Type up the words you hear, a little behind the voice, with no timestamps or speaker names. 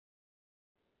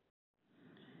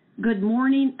Good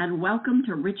morning and welcome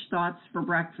to Rich Thoughts for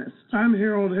Breakfast. I'm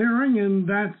Harold Herring and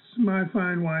that's my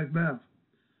fine wife, Beth.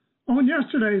 On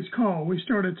yesterday's call, we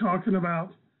started talking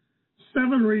about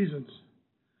 7 reasons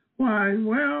why,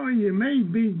 well, you may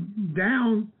be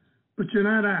down, but you're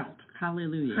not out.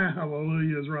 Hallelujah.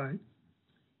 Hallelujah is right.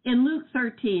 In Luke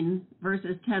 13,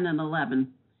 verses 10 and 11,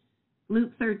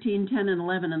 Luke 13, 10 and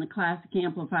 11 in the Classic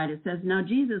Amplified, it says, Now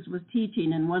Jesus was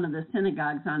teaching in one of the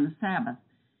synagogues on the Sabbath,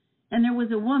 and there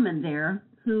was a woman there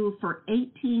who for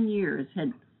 18 years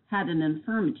had had an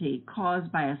infirmity caused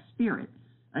by a spirit,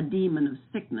 a demon of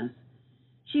sickness.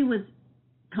 She was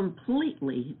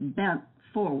completely bent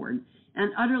forward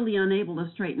and utterly unable to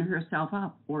straighten herself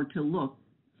up or to look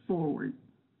forward.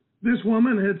 This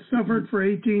woman had suffered for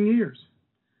 18 years.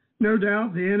 No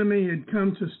doubt the enemy had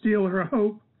come to steal her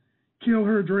hope, kill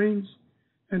her dreams,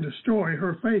 and destroy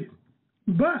her faith.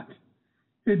 But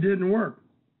it didn't work.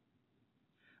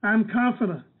 I'm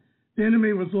confident the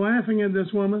enemy was laughing at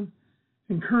this woman,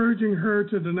 encouraging her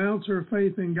to denounce her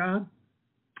faith in God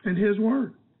and His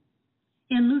Word.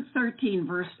 In Luke 13,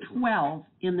 verse 12,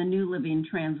 in the New Living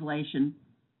Translation,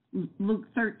 Luke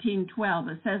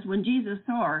 13:12, it says, When Jesus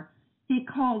saw her, He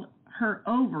called her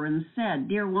over and said,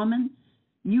 Dear woman,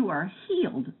 you are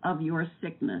healed of your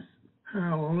sickness.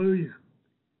 Hallelujah.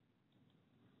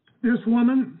 This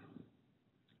woman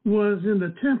was in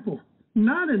the temple,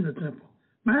 not in the temple,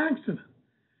 by accident.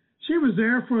 She was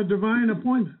there for a divine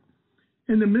appointment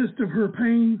in the midst of her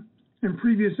pain in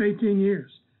previous 18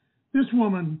 years. This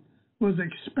woman was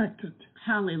expectant.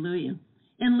 Hallelujah.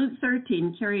 In Luke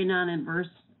 13, carrying on in verse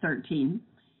 13,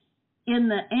 in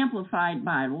the Amplified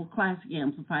Bible, Classic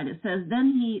Amplified, it says,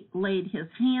 Then He laid His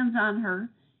hands on her,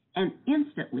 and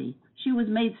instantly she was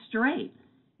made straight,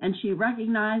 and she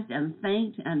recognized and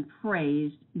thanked and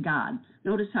praised God.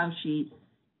 Notice how she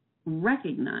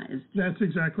recognized. That's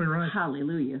exactly right.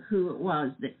 Hallelujah, who it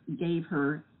was that gave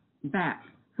her back.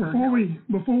 Before we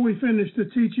finish the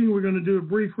teaching, we're going to do a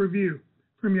brief review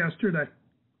from yesterday.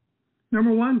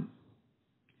 Number 1,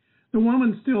 the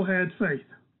woman still had faith.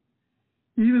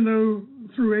 Even though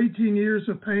through 18 years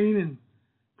of pain and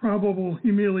probable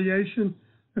humiliation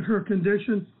of her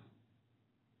condition,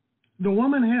 the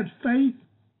woman had faith.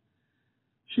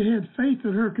 She had faith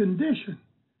that her condition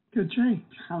could change.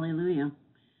 Hallelujah.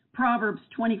 Proverbs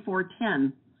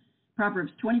 24:10.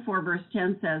 Proverbs 24 verse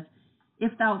 10 says,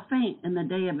 If thou faint in the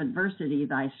day of adversity,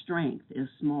 thy strength is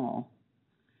small.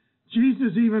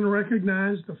 Jesus even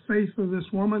recognized the faith of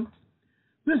this woman.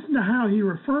 Listen to how He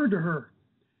referred to her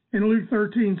in Luke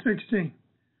 13:16.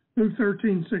 Luke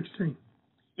 13:16.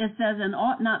 It says, And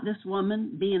ought not this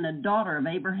woman, being a daughter of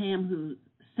Abraham, who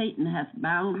Satan hath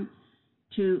bound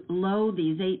to lo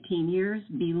these 18 years,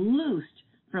 be loosed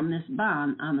from this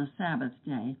bond on the Sabbath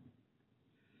day?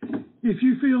 If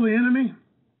you feel the enemy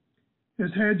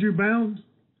has had you bound,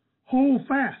 hold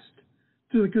fast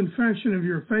to the confession of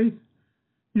your faith.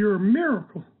 Your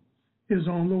miracle is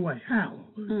on the way.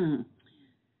 Hallelujah.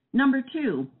 Number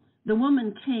 2, the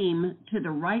woman came to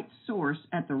the right source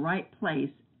at the right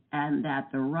place and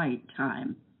at the right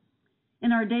time.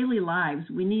 In our daily lives,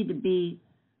 we need to be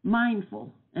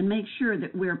mindful and make sure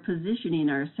that we're positioning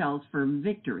ourselves for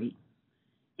victory.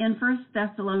 In 1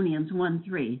 Thessalonians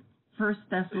 1:3, 1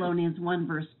 Thessalonians 1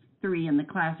 verse 3 in the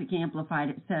Classic Amplified,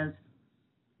 it says,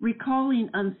 Recalling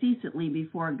unceasingly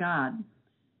before God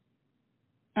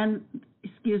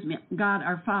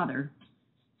our Father,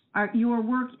 your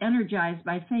work energized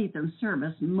by faith and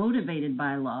service, motivated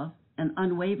by love and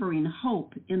unwavering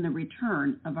hope in the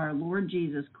return of our Lord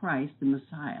Jesus Christ, the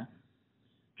Messiah.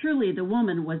 Truly, the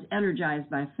woman was energized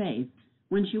by faith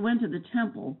when she went to the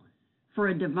temple for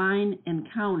a divine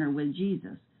encounter with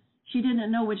Jesus. She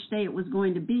didn't know which day it was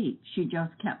going to be. She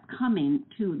just kept coming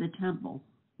to the temple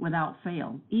without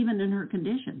fail, even in her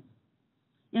condition.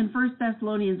 In 1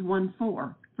 Thessalonians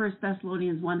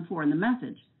 1:4 in the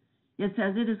Message, it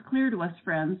says, It is clear to us,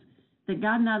 friends, that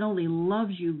God not only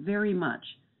loves you very much,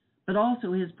 but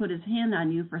also has put His hand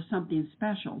on you for something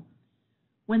special.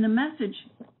 When the message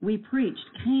we preached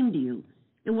came to you,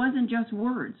 it wasn't just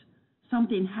words.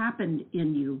 Something happened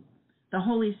in you. The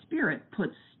Holy Spirit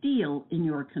put steel in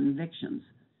your convictions.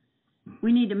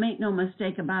 We need to make no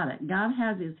mistake about it. God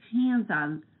has His hands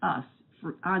on us,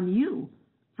 on you,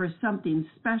 for something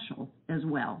special as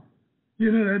well.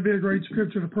 You know, that'd be a great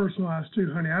scripture to personalize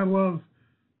too, honey. I love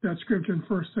that scripture in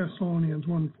 1 Thessalonians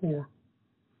 1:4.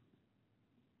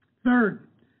 Third,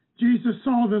 Jesus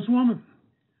saw this woman.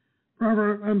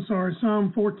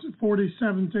 Psalm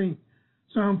 40:17.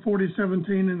 Psalm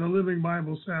 40:17 in the Living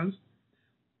Bible says,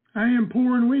 I am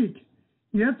poor and weak,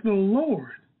 yet the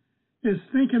Lord is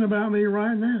thinking about me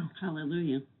right now.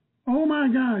 Hallelujah. "Oh my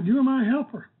God, you're my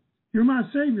helper. You're my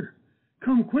Savior.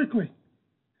 Come quickly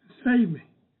and save me.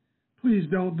 Please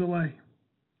don't delay."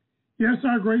 Yes,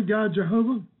 our great God,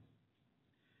 Jehovah,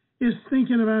 is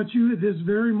thinking about you at this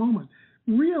very moment.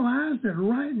 Realize that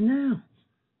right now,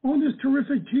 on this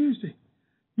terrific Tuesday,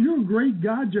 your great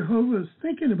God, Jehovah, is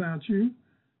thinking about you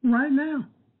right now.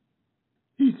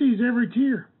 He sees every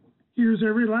tear, hears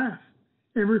every laugh,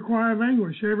 every cry of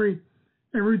anguish, every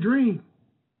dream,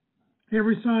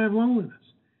 every sigh of loneliness,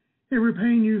 every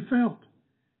pain you felt,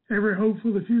 every hope for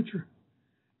the future.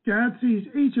 God sees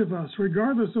each of us,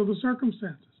 regardless of the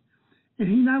circumstances. And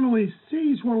He not only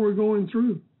sees what we're going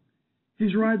through,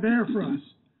 He's right there for us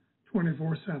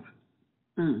 24/7.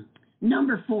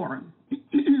 Number 4,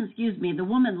 excuse me, the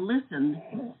woman listened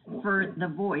for the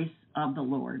voice of the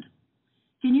Lord.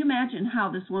 Can you imagine how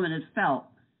this woman had felt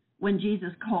when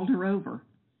Jesus called her over?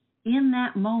 In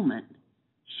that moment,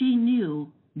 she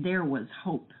knew there was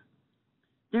hope.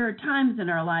 There are times in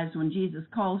our lives when Jesus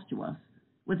calls to us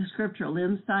with a scriptural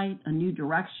insight, a new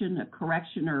direction, a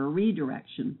correction, or a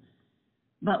redirection.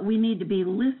 But we need to be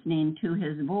listening to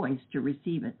His voice to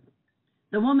receive it.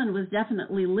 The woman was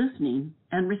definitely listening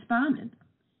and responded.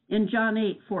 In John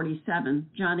 8:47,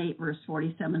 John 8 verse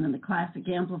 47 in the Classic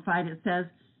Amplified, it says,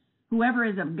 "Whoever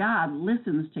is of God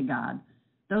listens to God.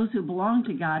 Those who belong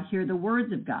to God hear the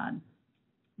words of God.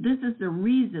 This is the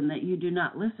reason that you do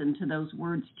not listen to those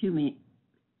words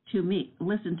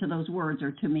listen to those words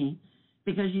or to me,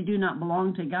 because you do not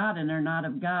belong to God and are not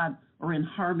of God or in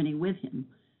harmony with Him.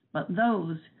 But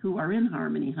those who are in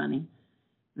harmony, honey,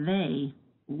 they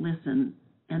listen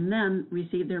and then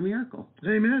receive their miracle."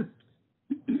 Amen.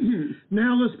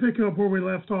 Now let's pick up where we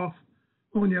left off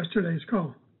on yesterday's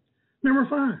call. Number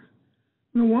 5,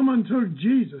 the woman took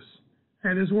Jesus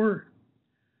at His word.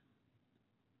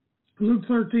 Luke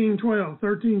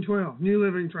 13:12, New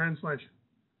Living Translation.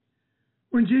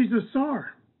 When Jesus saw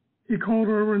her, He called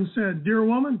her over and said, "Dear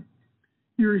woman,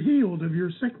 you're healed of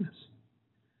your sickness."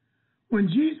 When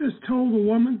Jesus told the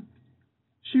woman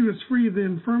she was free of the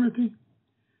infirmity,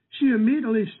 she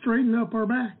immediately straightened up her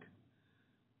back.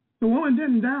 The woman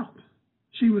didn't doubt.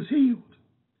 She was healed.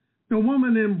 The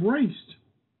woman embraced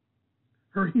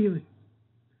her healing.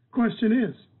 Question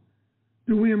is,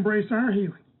 do we embrace our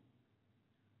healing?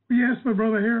 We asked my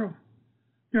brother Harold,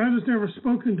 God has never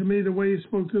spoken to me the way He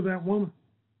spoke to that woman.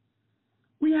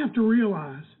 We have to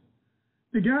realize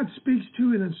that God speaks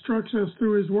to and instructs us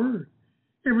through His Word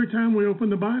every time we open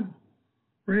the Bible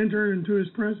or enter into His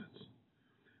presence.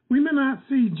 We may not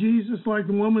see Jesus like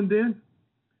the woman did,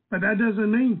 but that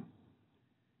doesn't mean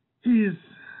He's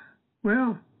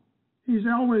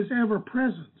always ever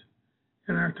present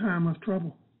in our time of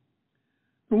trouble.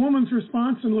 The woman's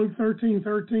response in Luke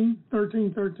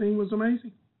 13:13 was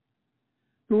amazing.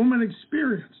 The woman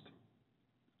experienced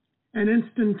an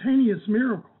instantaneous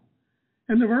miracle.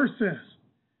 And the verse says,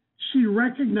 she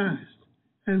recognized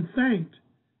and thanked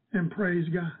and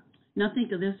praised God. Now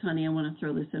think of this, honey. I want to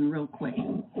throw this in real quick.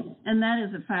 And that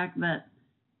is the fact that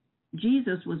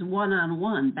Jesus was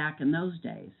one-on-one back in those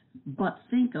days. But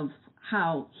think of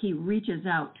how He reaches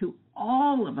out to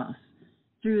all of us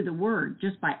through the Word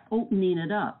just by opening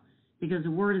it up, because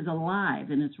the Word is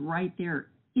alive and it's right there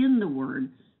in the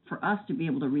Word for us to be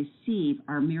able to receive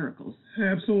our miracles.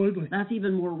 Absolutely. That's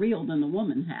even more real than the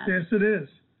woman had. Yes, it is.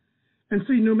 And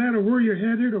see, no matter where you're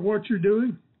headed or what you're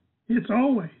doing, it's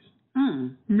always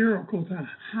miracle time.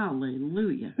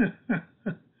 Hallelujah.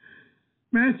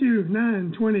 Matthew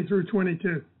 9:20 through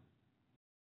 22.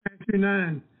 Matthew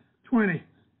 9:20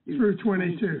 through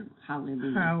 22.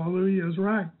 Hallelujah. Hallelujah is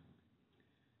right.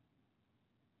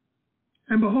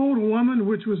 And behold, a woman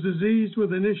which was diseased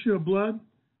with an issue of blood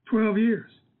 12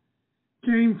 years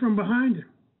came from behind Him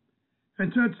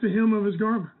and touched the hem of His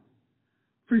garment.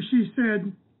 For she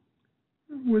said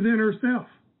within herself,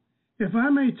 if I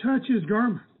may touch His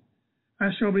garment,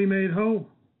 I shall be made whole.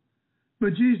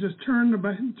 But Jesus turned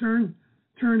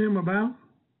him about,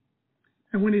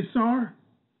 and when He saw her,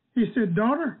 He said,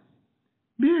 daughter,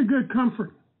 be of good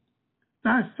comfort.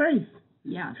 Thy faith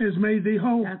has made thee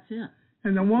whole. That's it.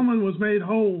 And the woman was made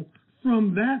whole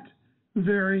from that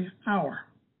very hour.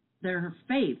 Her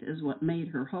faith is what made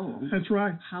her whole. That's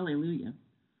right. Hallelujah.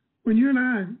 When you and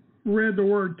I read the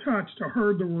word touched or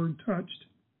heard the word touched,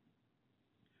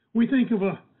 we think of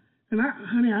I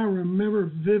remember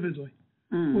vividly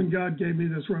when God gave me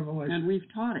this revelation. And we've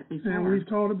taught it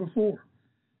before.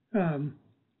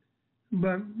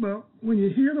 But when you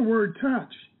hear the word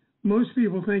touch, most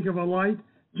people think of a light,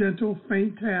 gentle,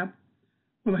 faint tap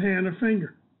with a hand or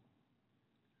finger.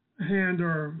 A hand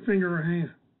or finger or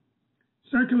hand.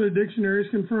 Secular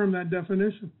dictionaries confirm that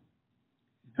definition.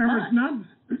 However, it's not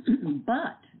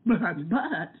But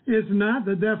it's not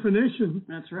the definition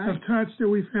that's right. of touch that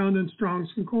we found in Strong's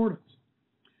Concordance.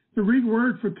 The Greek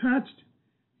word for touched,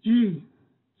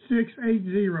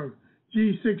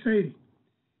 G680.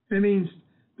 It means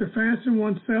to fasten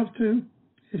oneself to,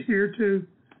 adhere to,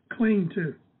 cling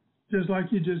to, just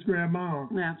like you just grabbed my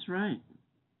arm. That's right.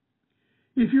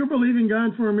 If you're believing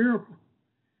God for a miracle,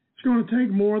 it's going to take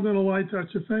more than a light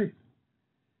touch of faith.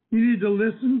 You need to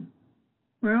listen.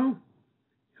 Well,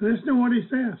 listen to what he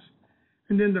says.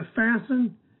 And then to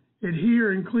fasten,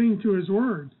 adhere, and cling to his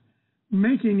word,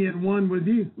 making it one with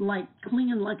you. Like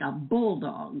clinging like a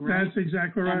bulldog, right? That's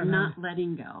exactly right. And not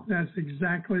letting go. That's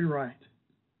exactly right.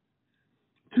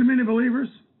 Too many believers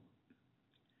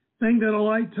think that a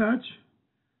light touch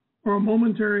or a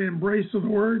momentary embrace of the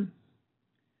word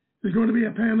is going to be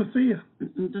a panacea.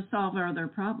 To solve all their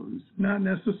problems. Not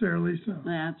necessarily so.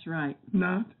 That's right.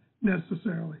 Not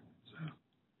necessarily so.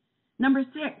 Number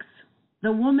 6,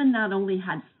 the woman not only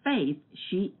had faith,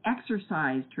 she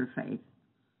exercised her faith.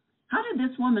 How did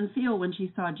this woman feel when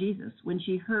she saw Jesus, when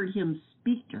she heard him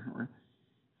speak to her?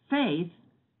 Faith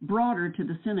brought her to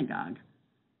the synagogue,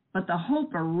 but the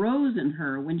hope arose in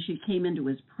her when she came into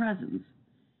his presence.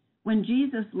 When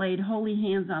Jesus laid holy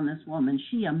hands on this woman,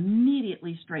 she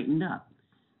immediately straightened up,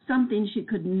 something she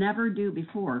could never do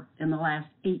before in the last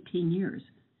 18 years.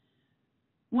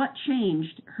 What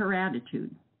changed her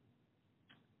attitude?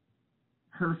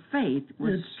 Her faith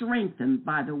was strengthened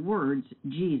by the words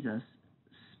Jesus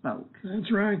spoke.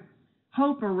 That's right.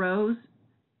 Hope arose,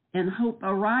 and hope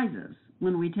arises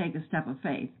when we take a step of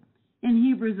faith. In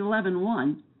Hebrews 11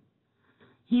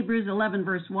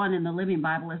 verse 1 in the Living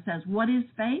Bible, it says, what is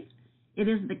faith? It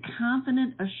is the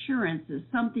confident assurance that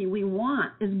something we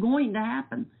want is going to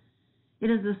happen.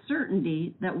 It is the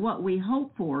certainty that what we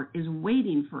hope for is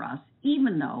waiting for us,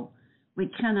 even though we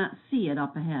cannot see it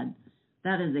up ahead.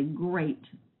 That is a great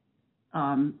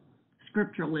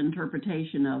scriptural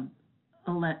interpretation of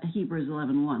Hebrews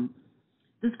 11:1.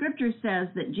 The scripture says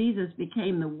that Jesus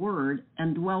became the Word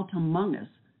and dwelt among us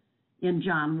in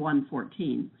John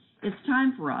 1:14. It's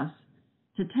time for us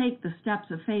to take the steps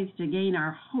of faith to gain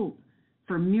our hope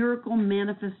for miracle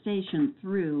manifestation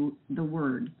through the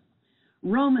Word.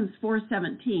 Romans 4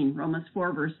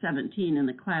 verse 17 in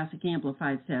the Classic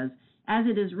Amplified says, as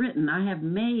it is written, I have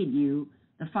made you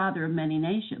the father of many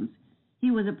nations.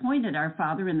 He was appointed our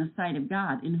father in the sight of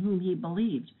God, in whom he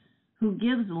believed, who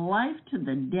gives life to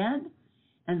the dead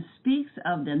and speaks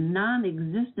of the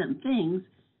non-existent things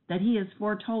that he has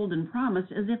foretold and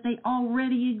promised as if they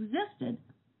already existed.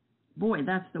 Boy,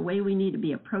 that's the way we need to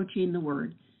be approaching the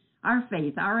Word. Our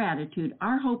faith, our attitude,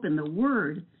 our hope in the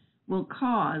Word will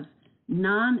cause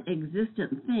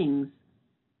non-existent things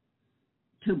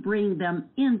to bring them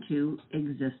into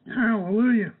existence.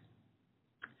 Hallelujah.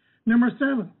 Number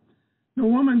 7, the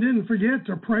woman didn't forget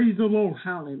to praise the Lord.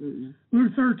 Hallelujah.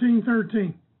 Luke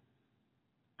 13:13,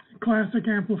 Classic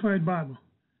Amplified Bible.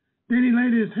 Then he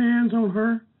laid his hands on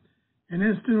her, and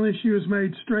instantly she was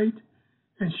made straight,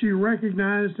 and she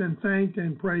recognized and thanked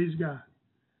and praised God.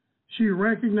 She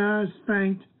recognized,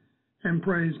 thanked, and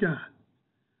praised God.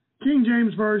 King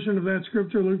James Version of that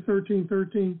scripture, Luke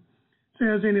 13:13,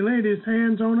 says, and he laid his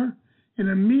hands on her, and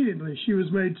immediately she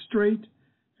was made straight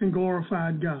and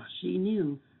glorified God. She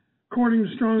knew. According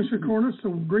to Strong's Concordance, the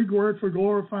Greek word for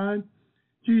glorified,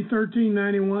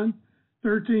 G1391,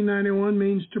 1391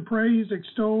 means to praise,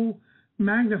 extol,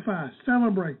 magnify,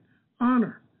 celebrate,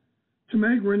 honor, to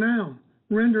make renown,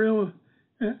 render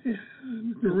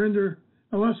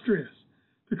illustrious,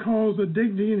 to cause the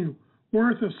dignity and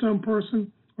worth of some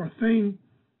person or thing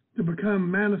to become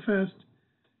manifest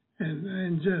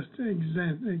and just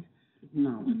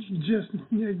acknowledge,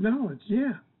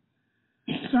 yeah.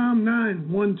 Psalm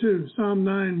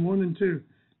 9:1-2,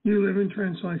 New Living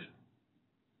Translation.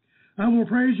 I will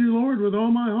praise you, Lord, with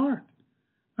all my heart.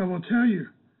 I will tell you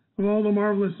of all the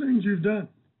marvelous things you've done.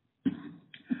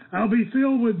 I'll be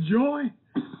filled with joy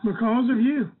because of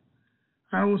you.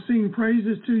 I will sing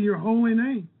praises to your holy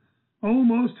name, O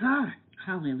Most High.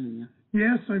 Hallelujah.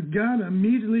 Yes, God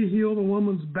immediately healed the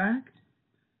woman's back.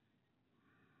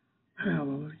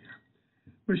 Hallelujah.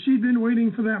 But she'd been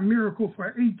waiting for that miracle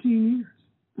for 18 years.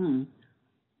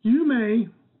 You may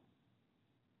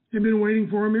have been waiting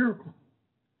for a miracle.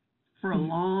 For a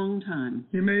long time.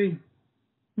 You may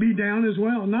be down as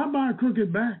well, not by a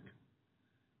crooked back,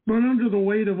 but under the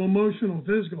weight of emotional,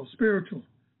 physical, spiritual,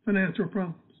 financial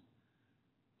problems.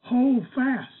 Hold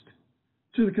fast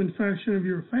to the confession of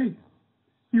your faith.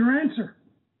 Your answer,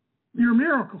 your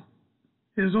miracle,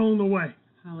 is on the way.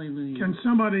 Hallelujah. Can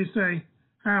somebody say,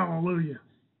 hallelujah?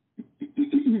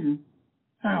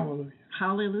 Hallelujah.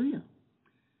 Hallelujah.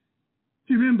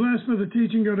 If you've been blessed by the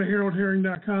teaching, go to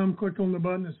haroldherring.com, click on the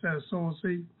button that says sow a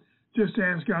seed. Just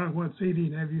ask God what seed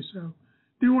he'd have you sow.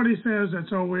 Do what he says,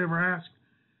 that's all we ever ask.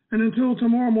 And until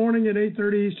tomorrow morning at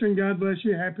 8:30 Eastern, God bless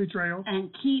you. Happy trails. And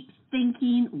keep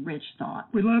thinking rich thoughts.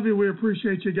 We love you. We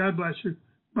appreciate you. God bless you.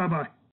 Bye-bye.